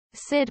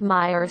Sid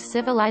Meier's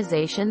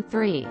Civilization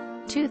 3,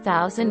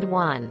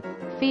 2001,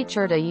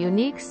 featured a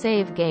unique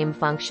save game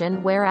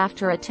function where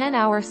after a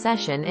 10-hour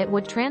session it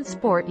would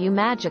transport you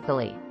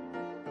magically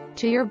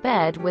to your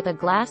bed with a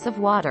glass of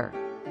water.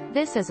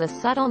 This is a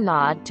subtle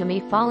nod to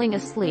me falling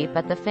asleep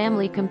at the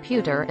family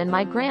computer and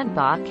my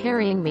grandpa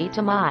carrying me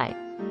to my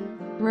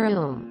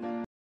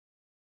room.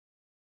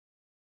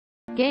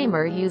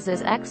 Gamer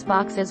uses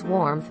Xbox's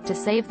warmth to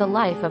save the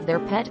life of their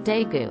pet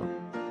Daegu.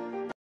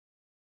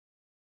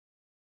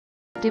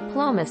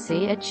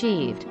 Diplomacy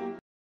achieved.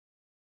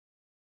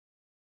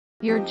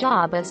 Your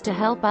job is to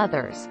help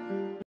others.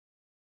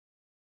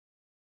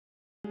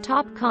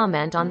 Top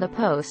comment on the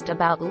post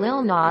about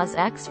Lil Nas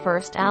X's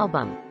first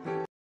album.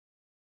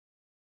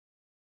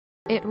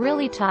 It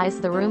really ties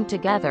the room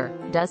together,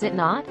 does it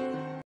not?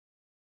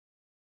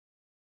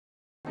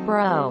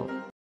 Bro.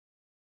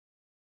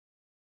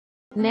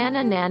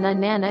 Nana Nana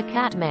Nana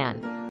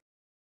Catman.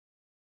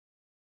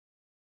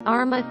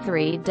 Arma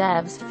 3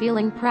 devs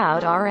feeling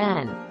proud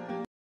RN.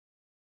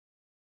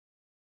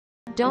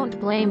 Don't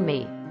blame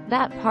me.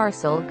 That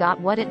parcel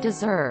got what it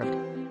deserved.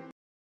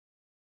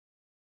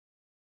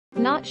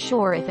 Not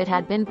sure if it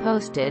had been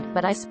posted,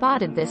 but I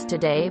spotted this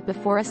today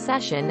before a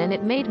session and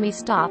it made me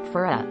stop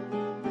for a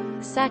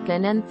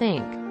second and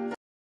think.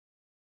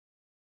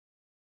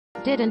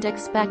 Didn't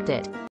expect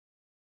it.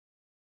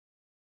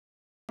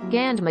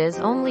 Gandma's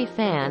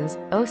OnlyFans,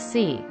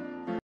 OC.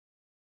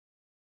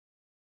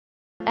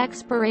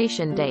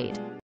 Expiration date.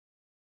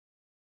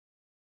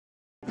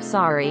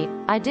 Sorry,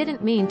 I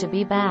didn't mean to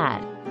be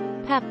bad.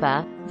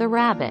 Peppa, the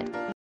rabbit.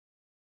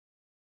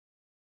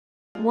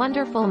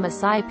 Wonderful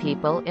Maasai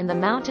people in the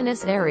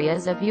mountainous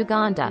areas of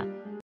Uganda.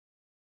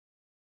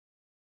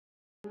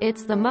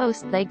 It's the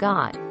most they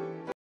got.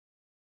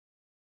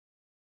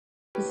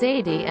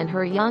 Zadie and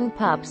her young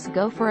pups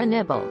go for a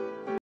nibble.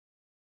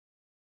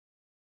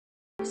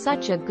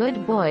 Such a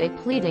good boy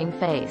pleading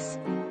face.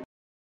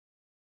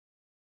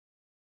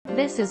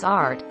 This is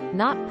art,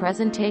 not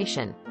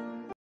presentation.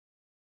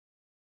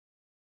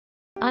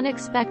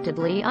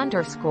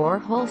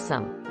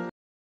 Unexpectedly_wholesome.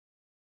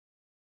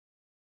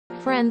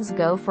 Friends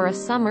go for a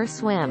summer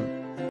swim.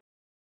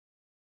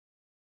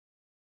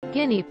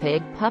 Guinea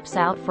pig pups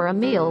out for a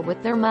meal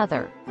with their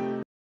mother.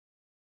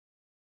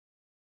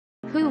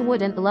 Who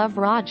wouldn't love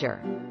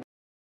Roger?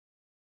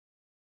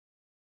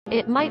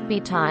 It might be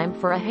time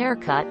for a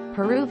haircut,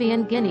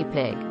 Peruvian guinea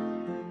pig.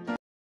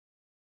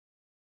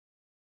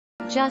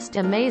 Just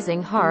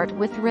amazing heart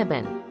with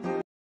ribbon.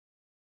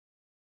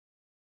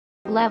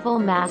 Level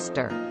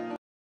master.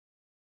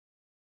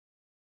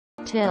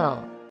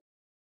 Till.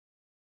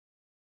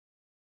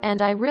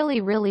 And I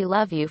really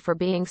love you for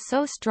being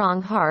so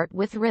strong heart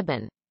with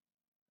ribbon.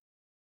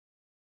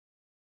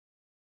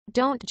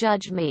 Don't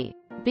judge me.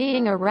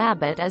 Being a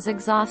rabbit is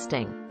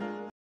exhausting.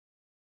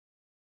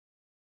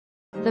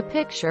 The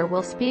picture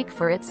will speak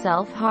for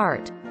itself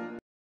heart.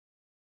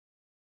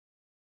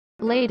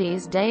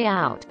 Ladies' day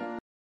out.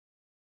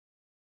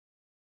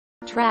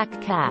 Track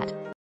cat.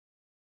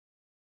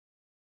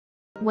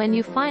 When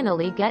you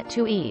finally get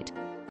to eat.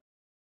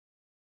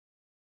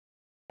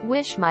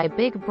 Wish my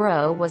big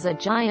bro was a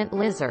giant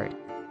lizard.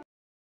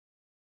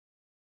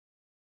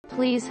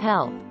 Please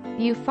help.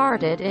 You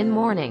farted in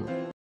morning.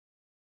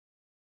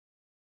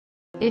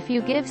 If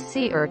you give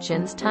sea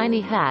urchins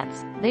tiny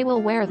hats, they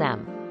will wear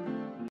them.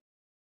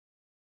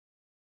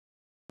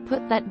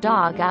 Put that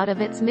dog out of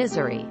its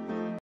misery.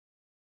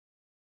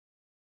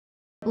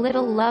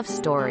 Little love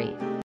story.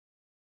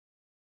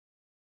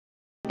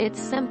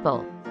 It's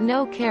simple.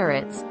 No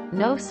carrots,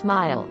 no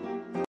smile.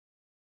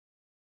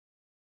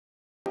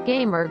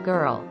 Gamer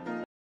girl.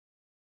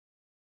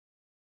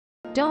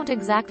 Don't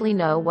exactly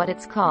know what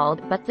it's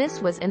called, but this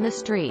was in the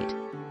street.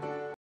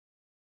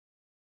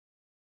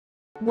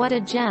 What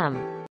a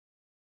gem.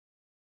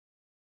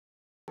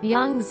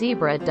 Young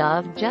zebra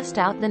dove just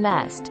out the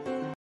nest.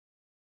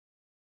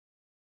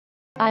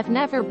 I've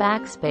never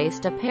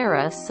backspaced a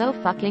para so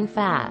fucking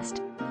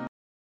fast.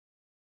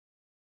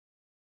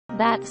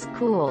 That's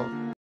cool.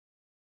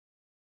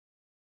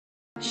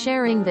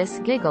 Sharing this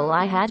giggle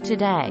I had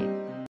today.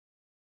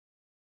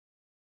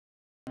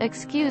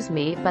 Excuse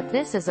me, but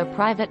this is a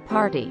private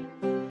party.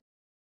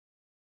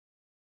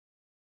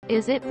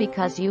 Is it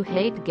because you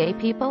hate gay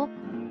people?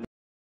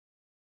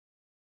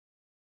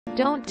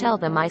 Don't tell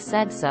them I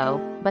said so,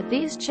 but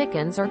these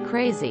chickens are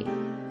crazy.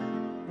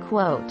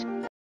 Quote.